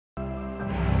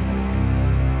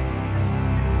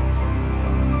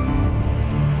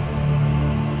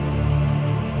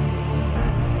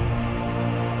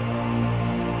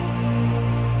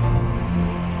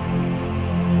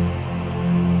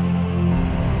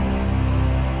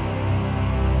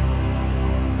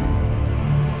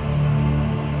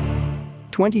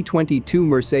2022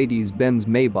 Mercedes-Benz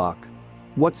Maybach.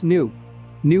 What's new?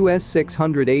 New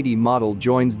S680 model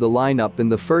joins the lineup in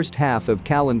the first half of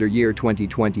calendar year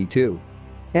 2022.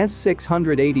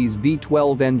 S680's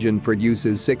V12 engine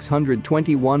produces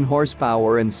 621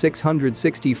 horsepower and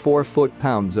 664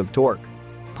 foot-pounds of torque.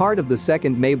 Part of the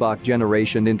second Maybach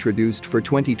generation introduced for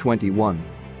 2021.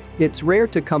 It's rare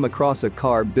to come across a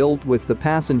car built with the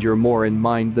passenger more in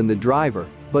mind than the driver,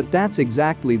 but that's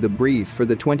exactly the brief for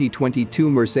the 2022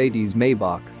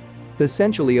 Mercedes-Maybach.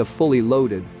 Essentially a fully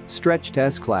loaded, stretched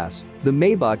S-class, the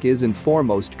Maybach isn't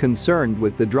foremost concerned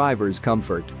with the driver's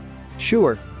comfort.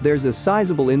 Sure, there's a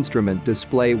sizable instrument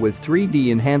display with 3D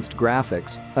enhanced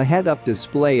graphics, a head-up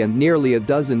display and nearly a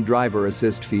dozen driver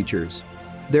assist features.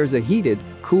 There's a heated,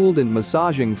 cooled and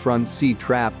massaging front seat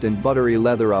wrapped in buttery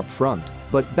leather up front,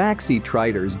 but backseat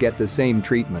riders get the same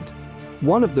treatment.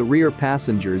 One of the rear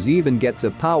passengers even gets a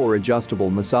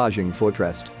power-adjustable massaging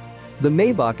footrest. The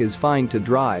Maybach is fine to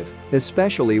drive,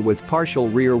 especially with partial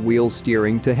rear wheel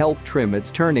steering to help trim its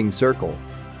turning circle.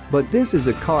 But this is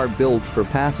a car built for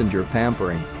passenger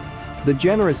pampering. The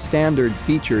generous standard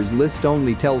features list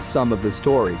only tells some of the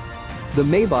story. The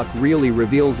Maybach really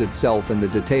reveals itself in the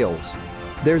details.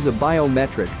 There's a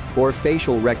biometric, or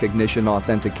facial recognition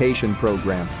authentication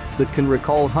program that can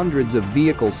recall hundreds of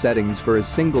vehicle settings for a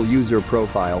single user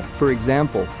profile, for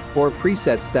example, or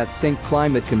presets that sync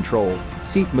climate control,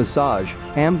 seat massage,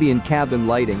 ambient cabin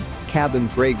lighting, cabin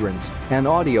fragrance, and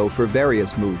audio for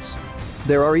various moods.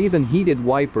 There are even heated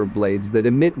wiper blades that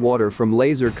emit water from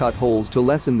laser cut holes to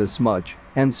lessen the smudge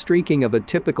and streaking of a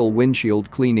typical windshield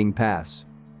cleaning pass.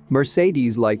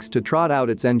 Mercedes likes to trot out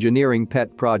its engineering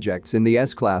pet projects in the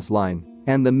S-class line,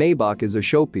 and the Maybach is a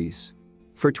showpiece.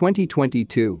 For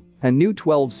 2022, a new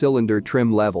 12-cylinder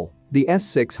trim level, the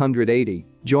S680,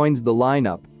 joins the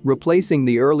lineup, replacing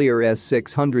the earlier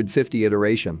S650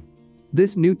 iteration.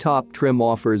 This new top trim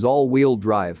offers all-wheel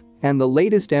drive and the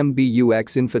latest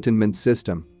MBUX infotainment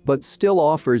system, but still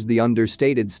offers the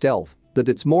understated stealth that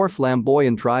its more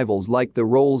flamboyant rivals like the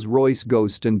Rolls-Royce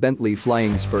Ghost and Bentley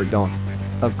Flying Spur don't.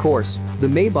 Of course, the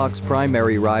Maybach's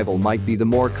primary rival might be the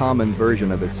more common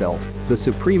version of itself, the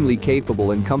supremely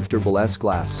capable and comfortable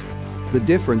S-class. The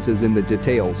difference is in the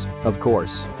details, of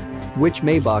course. Which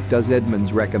Maybach does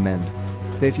Edmunds recommend?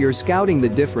 If you're scouting the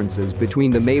differences between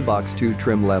the Maybach's two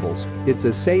trim levels, it's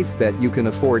a safe bet you can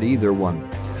afford either one.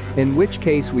 In which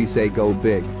case we say go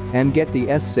big and get the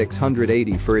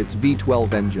S680 for its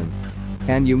V12 engine.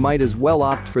 And you might as well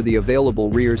opt for the available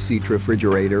rear seat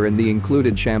refrigerator and the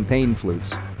included champagne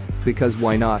flutes. Because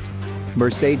why not?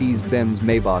 Mercedes-Benz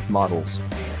Maybach models.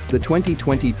 The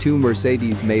 2022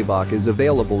 Mercedes-Maybach is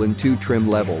available in two trim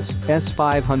levels,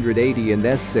 S580 and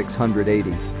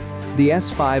S680. The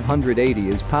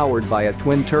S580 is powered by a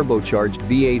twin-turbocharged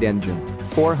V8 engine,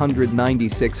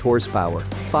 496 horsepower,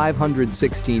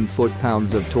 516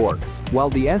 foot-pounds of torque, while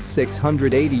the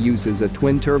S680 uses a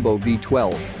twin-turbo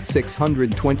V12,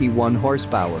 621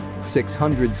 horsepower,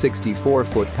 664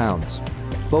 foot-pounds.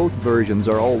 Both versions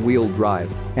are all-wheel drive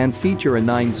and feature a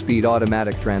 9-speed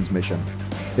automatic transmission.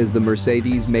 Is the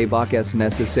Mercedes-Maybach S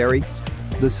necessary?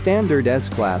 The standard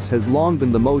S-class has long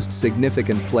been the most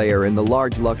significant player in the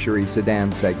large luxury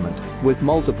sedan segment, with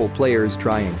multiple players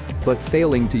trying, but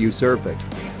failing to usurp it.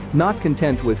 Not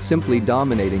content with simply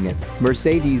dominating it,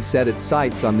 Mercedes set its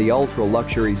sights on the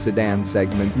ultra-luxury sedan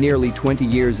segment nearly 20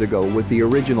 years ago with the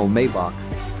original Maybach.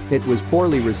 It was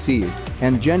poorly received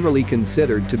and generally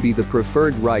considered to be the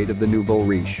preferred right of the nouveau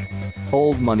riche.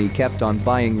 Old money kept on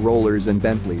buying rollers and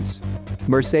Bentleys.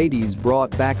 Mercedes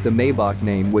brought back the Maybach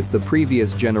name with the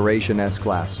previous generation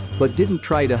S-class, but didn't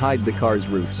try to hide the car's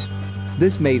roots.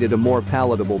 This made it a more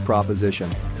palatable proposition,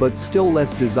 but still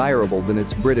less desirable than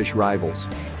its British rivals.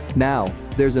 Now,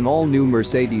 there's an all-new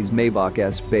Mercedes-Maybach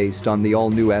S based on the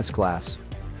all-new S-class.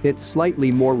 It's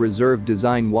slightly more reserved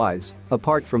design-wise,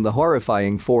 apart from the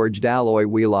horrifying forged alloy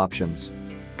wheel options.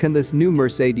 Can this new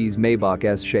Mercedes-Maybach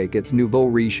S shake its nouveau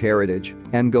riche heritage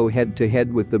and go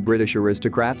head-to-head with the British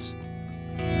aristocrats?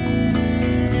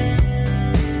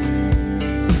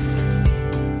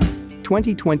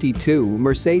 (2022)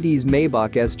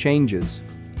 Mercedes-Maybach S changes.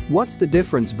 What's the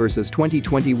difference versus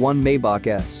 2021 Maybach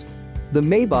S? The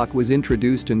Maybach was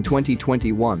introduced in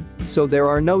 2021, so there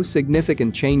are no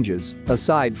significant changes,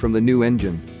 aside from the new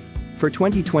engine. For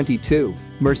 2022,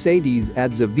 Mercedes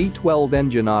adds a V12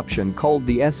 engine option called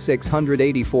the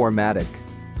S680 4MATIC.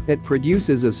 It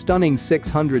produces a stunning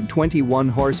 621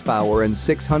 horsepower and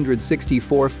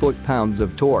 664 foot-pounds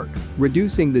of torque,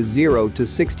 reducing the 0 to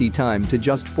 60 time to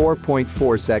just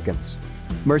 4.4 seconds.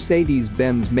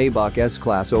 Mercedes-Benz Maybach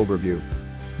S-class overview.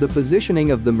 The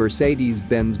positioning of the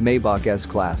Mercedes-Benz Maybach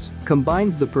S-class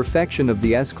combines the perfection of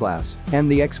the S-class and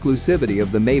the exclusivity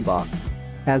of the Maybach.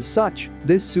 As such,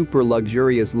 this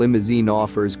super-luxurious limousine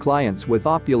offers clients with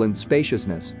opulent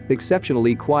spaciousness,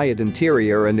 exceptionally quiet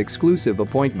interior and exclusive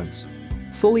appointments.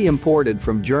 Fully imported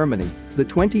from Germany, the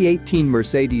 2018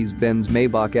 Mercedes-Benz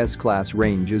Maybach S-class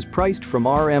range is priced from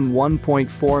Rm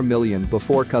 1.4 million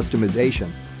before customization,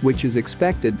 which is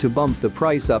expected to bump the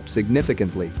price up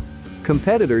significantly.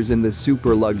 Competitors in this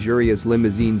super-luxurious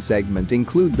limousine segment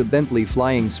include the Bentley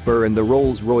Flying Spur and the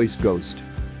Rolls-Royce Ghost.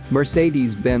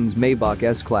 Mercedes-Benz Maybach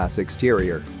S-class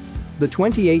exterior. The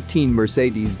 2018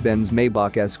 Mercedes-Benz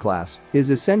Maybach S-class is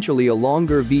essentially a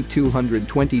longer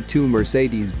V222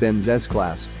 Mercedes-Benz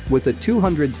S-class with a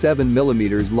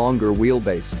 207mm longer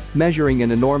wheelbase, measuring an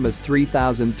enormous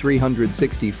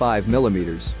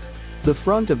 3,365mm. The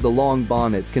front of the long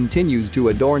bonnet continues to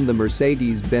adorn the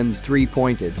Mercedes-Benz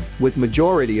three-pointed, with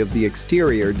majority of the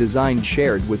exterior design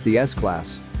shared with the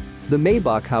S-class. The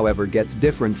Maybach, however, gets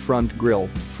different front grille,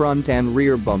 front and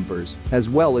rear bumpers, as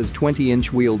well as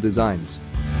 20-inch wheel designs.